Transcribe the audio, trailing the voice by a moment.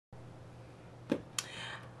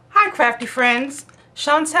Hi crafty friends,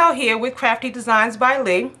 Chauntelle here with Crafty Designs by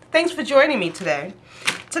Lee. Thanks for joining me today.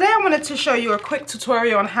 Today I wanted to show you a quick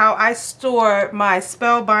tutorial on how I store my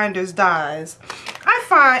Spellbinders dies.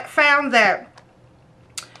 I found that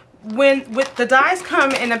when the dies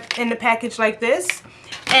come in the package like this,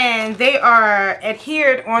 and they are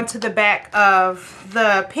adhered onto the back of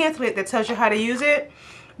the pamphlet that tells you how to use it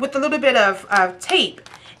with a little bit of tape.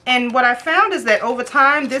 And what I found is that over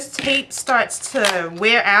time this tape starts to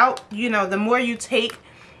wear out. You know, the more you take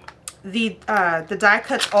the die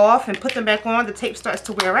cuts off and put them back on, the tape starts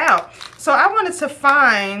to wear out. So I wanted to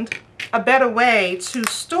find a better way to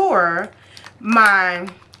store my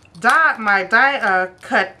die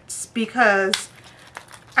cuts, because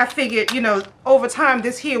I figured, you know, over time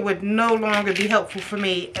this here would no longer be helpful for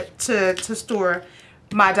me to store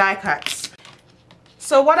my die cuts.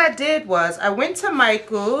 So what I did was I went to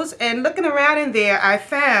Michael's, and looking around in there I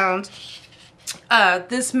found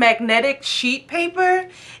this magnetic sheet paper,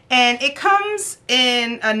 and it comes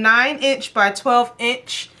in a 9" by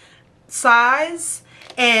 12" size,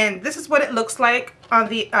 and this is what it looks like on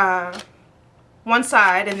the one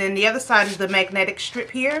side, and then the other side is the magnetic strip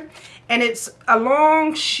here, and it's a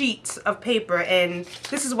long sheet of paper, and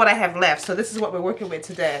this is what I have left. So this is what we're working with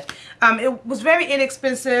today. It was very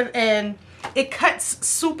inexpensive and it cuts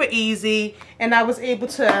super easy, and I was able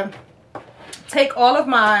to take all of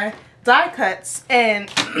my die cuts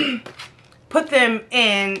and put them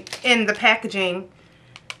in the packaging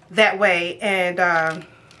that way, and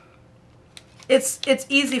it's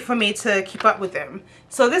easy for me to keep up with them.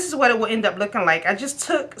 So this is what it will end up looking like. I just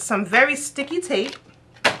took some very sticky tape.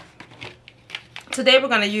 Today we're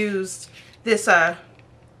going to use this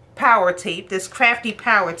power tape, this crafty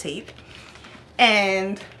power tape,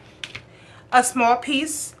 and a small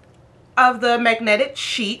piece of the magnetic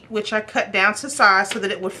sheet, which I cut down to size so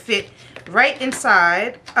that it would fit right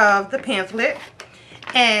inside of the pamphlet.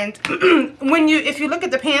 And if you look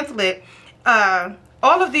at the pamphlet,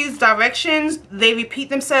 all of these directions, they repeat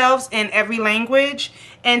themselves in every language.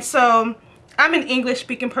 And so I'm an English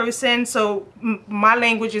speaking person, so my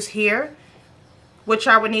language is here, which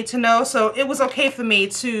I would need to know. So it was okay for me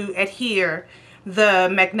to adhere the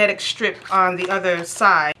magnetic strip on the other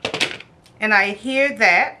side. And I adhere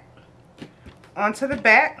that onto the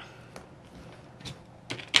back,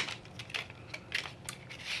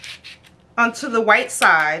 onto the white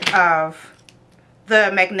side of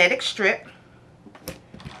the magnetic strip.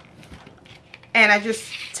 And I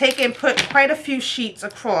just take and put quite a few sheets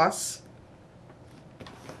across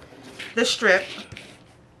the strip,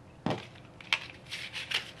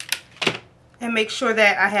 and make sure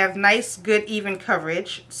that I have nice, good, even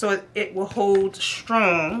coverage so it will hold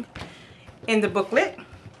strong in the booklet.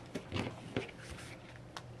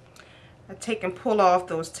 I take and pull off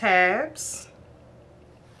those tabs.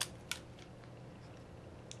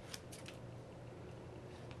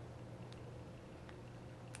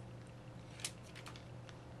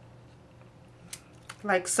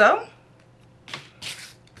 Like so.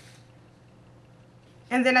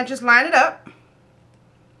 And then I just line it up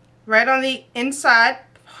right on the inside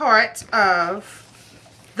part of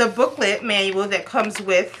the booklet manual that comes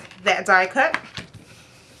with that die cut.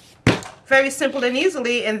 Very simple and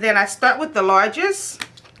easily. And then I start with the largest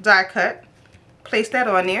die cut, place that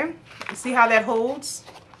on there. You see how that holds?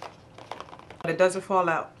 It doesn't fall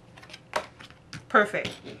out.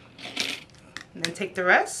 Perfect. And then take the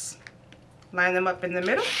rest, line them up in the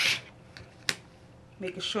middle,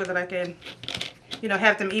 making sure that I can, you know,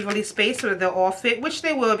 have them evenly spaced so that they'll all fit, which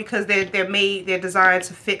they will, because they're designed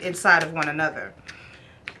to fit inside of one another.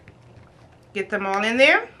 Get them all in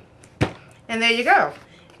there, and there you go.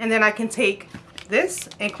 And then I can take this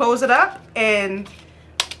and close it up, and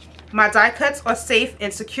my die cuts are safe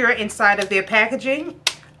and secure inside of their packaging.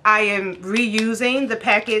 I am reusing the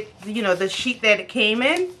packet, you know, the sheet that it came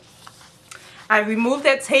in. I removed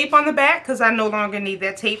that tape on the back because I no longer need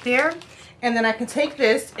that tape there. And then I can take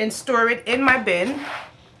this and store it in my bin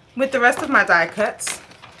with the rest of my die cuts.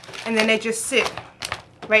 And then they just sit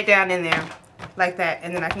right down in there like that.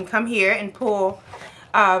 And then I can come here and pull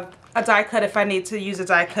a die cut if I need to use a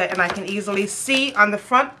die cut. And I can easily see on the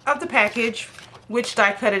front of the package which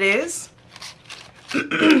die cut it is.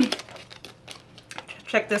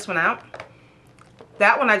 Check this one out.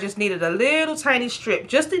 That one I just needed a little tiny strip.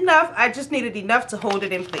 Just enough. I just needed enough to hold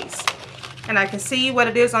it in place. And I can see what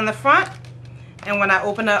it is on the front. And when I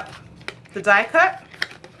open up the die cut,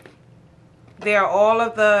 there are all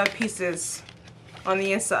of the pieces on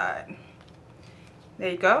the inside. There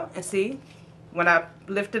you go. And see, when I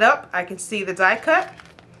lift it up, I can see the die cut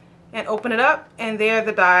and open it up, and there are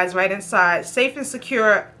the dies right inside, safe and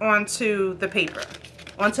secure onto the paper,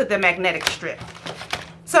 onto the magnetic strip.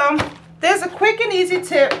 So there's a quick and easy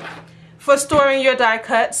tip for storing your die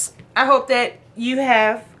cuts. I hope that you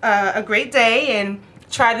have a great day and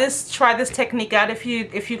try this technique out if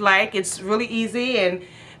you'd like. It's really easy and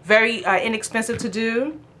very inexpensive to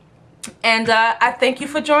do. And I thank you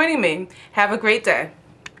for joining me. Have a great day.